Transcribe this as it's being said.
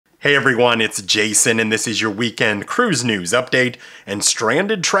Hey everyone, it's Jason and this is your weekend cruise news update. And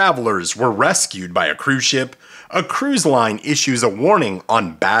stranded travelers were rescued by a cruise ship. A cruise line issues a warning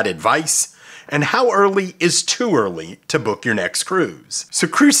on bad advice. And how early is too early to book your next cruise? So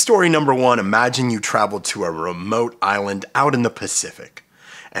cruise story number one, imagine you travel to a remote island out in the Pacific.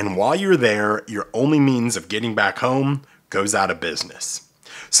 And while you're there, your only means of getting back home goes out of business.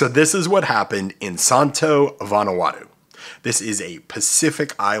 So this is what happened in Santo Vanuatu. This is a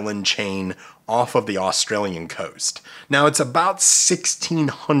Pacific island chain off of the Australian coast. Now it's about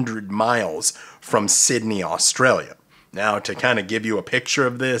 1,600 miles from Sydney, Australia. Now to kind of give you a picture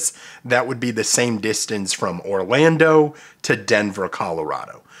of this, that would be the same distance from Orlando to Denver,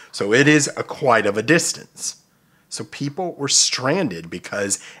 Colorado. So it is quite of a distance. So people were stranded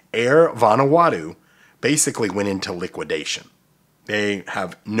because Air Vanuatu basically went into liquidation. They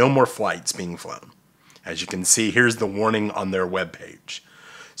have no more flights being flown. As you can see, here's the warning on their webpage.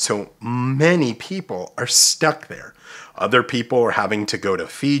 So many people are stuck there. Other people are having to go to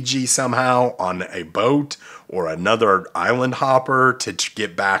Fiji somehow on a boat or another island hopper to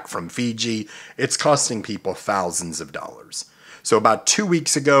get back from Fiji. It's costing people thousands of dollars. So about 2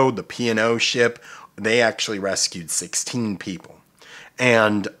 weeks ago, the P&O ship, they actually rescued 16 people.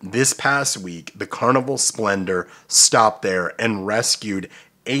 And this past week, the Carnival Splendor stopped there and rescued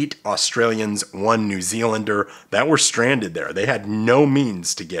 8 Australians, 1 New Zealander that were stranded there. They had no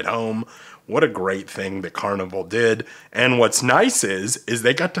means to get home. What a great thing that Carnival did. And what's nice is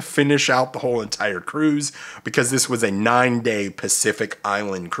they got to finish out the whole entire cruise because this was a 9-day Pacific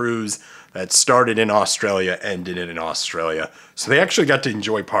Island cruise that started in Australia, ended in Australia. So they actually got to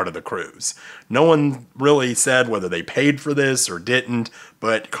enjoy part of the cruise. No one really said whether they paid for this or didn't,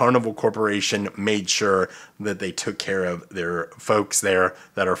 but Carnival Corporation made sure that they took care of their folks there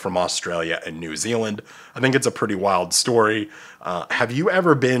that are from Australia and New Zealand. I think it's a pretty wild story. Have you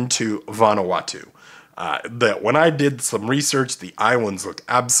ever been to Vanuatu? When I did some research, the islands look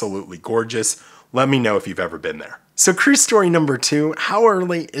absolutely gorgeous. Let me know if you've ever been there. So cruise story number 2, how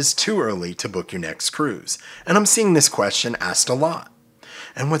early is too early to book your next cruise? And I'm seeing this question asked a lot.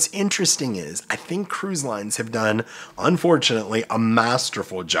 And what's interesting is I think cruise lines have done, unfortunately, a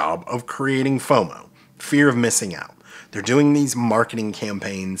masterful job of creating FOMO, fear of missing out. They're doing these marketing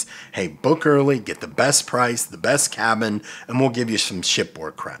campaigns. Hey, book early, get the best price, the best cabin, and we'll give you some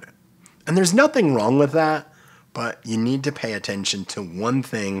shipboard credit. And there's nothing wrong with that, but you need to pay attention to one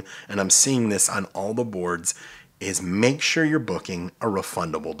thing, and I'm seeing this on all the boards, is make sure you're booking a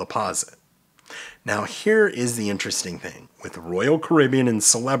refundable deposit. Now here is the interesting thing. With Royal Caribbean and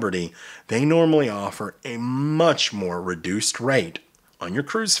Celebrity, they normally offer a much more reduced rate on your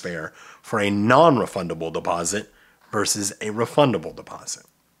cruise fare for a non-refundable deposit versus a refundable deposit.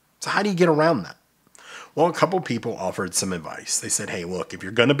 So how do you get around that? Well, a couple people offered some advice. They said, hey, look, if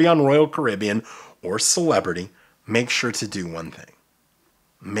you're going to be on Royal Caribbean or Celebrity, make sure to do one thing.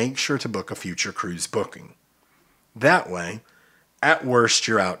 Make sure to book a future cruise booking. That way, at worst,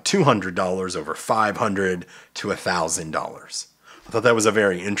 you're out $200 over $500 to $1,000. I thought that was a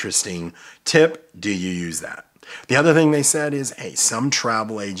very interesting tip. Do you use that? The other thing they said is, hey, some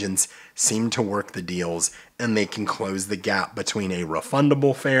travel agents seem to work the deals and they can close the gap between a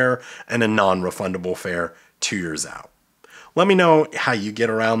refundable fare and a non-refundable fare 2 years out. Let me know how you get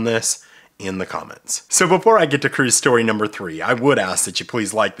around this in the comments. So before I get to cruise story number 3, I would ask that you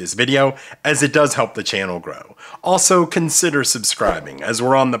please like this video as it does help the channel grow. Also consider subscribing as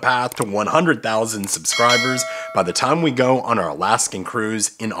we're on the path to 100,000 subscribers by the time we go on our Alaskan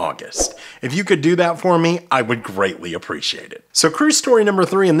cruise in August. If you could do that for me, I would greatly appreciate it. So cruise story number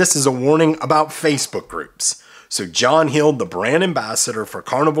 3, and this is a warning about Facebook groups. So John Hill, the brand ambassador for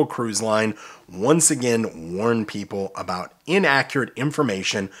Carnival Cruise Line, once again warned people about inaccurate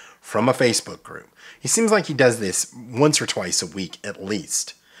information from a Facebook group. He seems like he does this once or twice a week at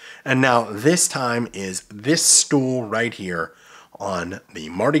least. And now this time is this stool right here on the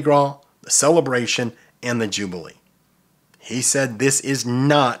Mardi Gras, the Celebration, and the Jubilee. He said this is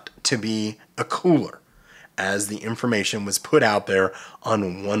not to be a cooler, as the information was put out there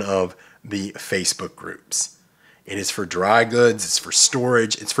on one of the Facebook groups. It is for dry goods, it's for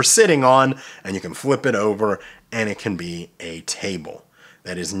storage, it's for sitting on, and you can flip it over and it can be a table.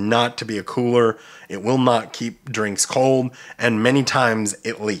 That is not to be a cooler. It will not keep drinks cold, and many times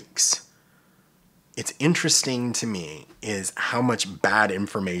it leaks. It's interesting to me is how much bad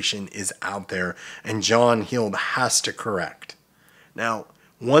information is out there, and John Hill has to correct. Now,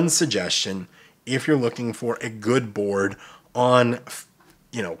 one suggestion, if you're looking for a good board on,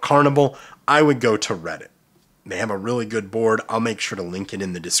 Carnival, I would go to Reddit. They have a really good board. I'll make sure to link it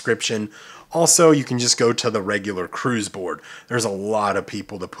in the description. Also, you can just go to the regular cruise board. There's a lot of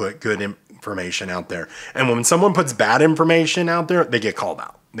people that put good information out there. And when someone puts bad information out there, they get called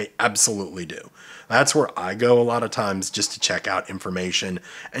out. They absolutely do. That's where I go a lot of times just to check out information.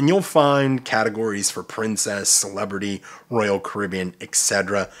 And you'll find categories for princess, celebrity, Royal Caribbean,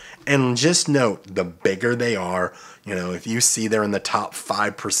 etc. And just note, the bigger they are, if you see they're in the top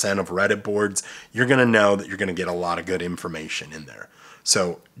 5% of Reddit boards, you're going to know that you're going to get a lot of good information in there.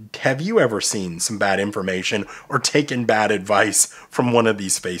 So have you ever seen some bad information or taken bad advice from one of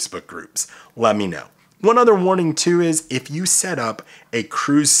these Facebook groups? Let me know. One other warning too is if you set up a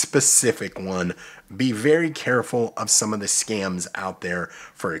cruise specific one, be very careful of some of the scams out there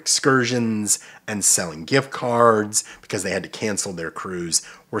for excursions and selling gift cards because they had to cancel their cruise.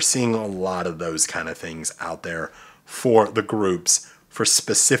 We're seeing a lot of those kind of things out there for the groups for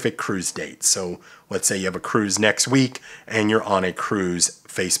specific cruise dates. So let's say you have a cruise next week and you're on a cruise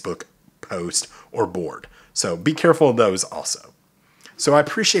Facebook post or board. So be careful of those also. So I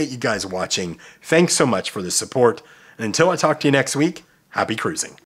appreciate you guys watching. Thanks so much for the support. And until I talk to you next week, happy cruising.